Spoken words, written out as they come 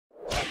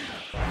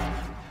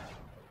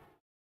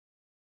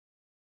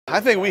I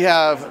think we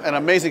have an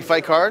amazing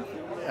fight card,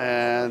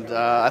 and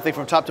I think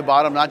from top to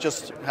bottom, not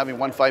just having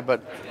one fight,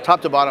 but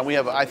top to bottom, we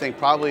have, I think,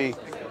 probably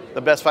the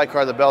best fight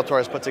card that Bellator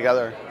has put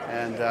together.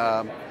 And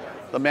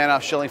the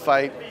Manoff-Schilling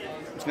fight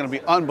is going to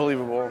be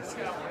unbelievable.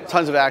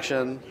 Tons of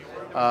action.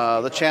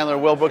 The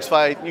Chandler-Will Brooks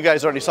fight, you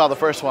guys already saw the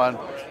first one.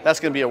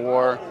 That's going to be a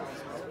war.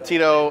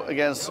 Tito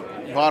against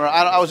Bonner.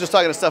 I was just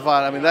talking to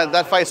Stefan. I mean,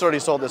 that fight's already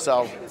sold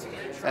itself.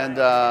 And,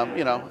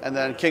 you know, and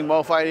then King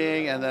Mo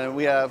fighting, and then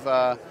we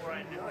have,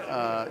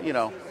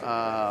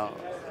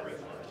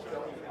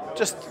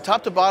 just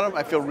top to bottom,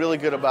 I feel really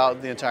good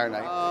about the entire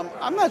night.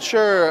 I'm not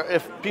sure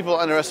if people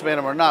underestimate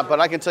him or not, but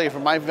I can tell you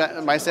from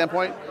my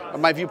standpoint, or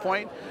my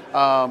viewpoint,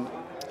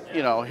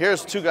 you know,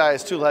 here's two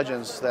guys, two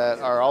legends that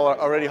are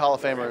already Hall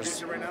of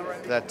Famers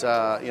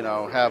that, you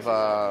know, have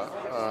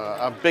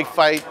a big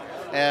fight.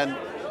 And,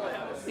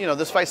 you know,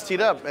 this fight's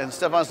teed up, and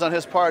Stefan's done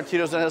his part,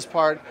 Tito's done his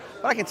part.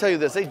 But I can tell you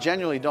this, they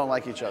genuinely don't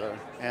like each other.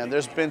 And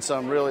there's been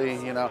some really,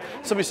 you know,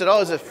 somebody said, oh,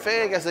 is it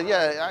fake? I said,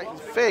 yeah,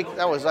 fake.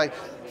 That was like,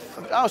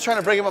 I was trying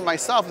to bring him up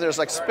myself, and there's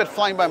like spit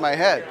flying by my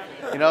head.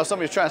 You know,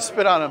 somebody's trying to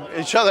spit on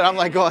each other, and I'm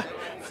like going,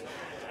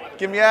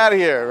 get me out of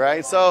here,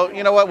 right? So,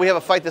 you know what, we have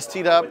a fight that's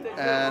teed up,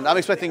 and I'm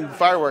expecting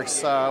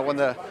fireworks when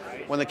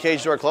the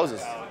cage door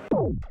closes.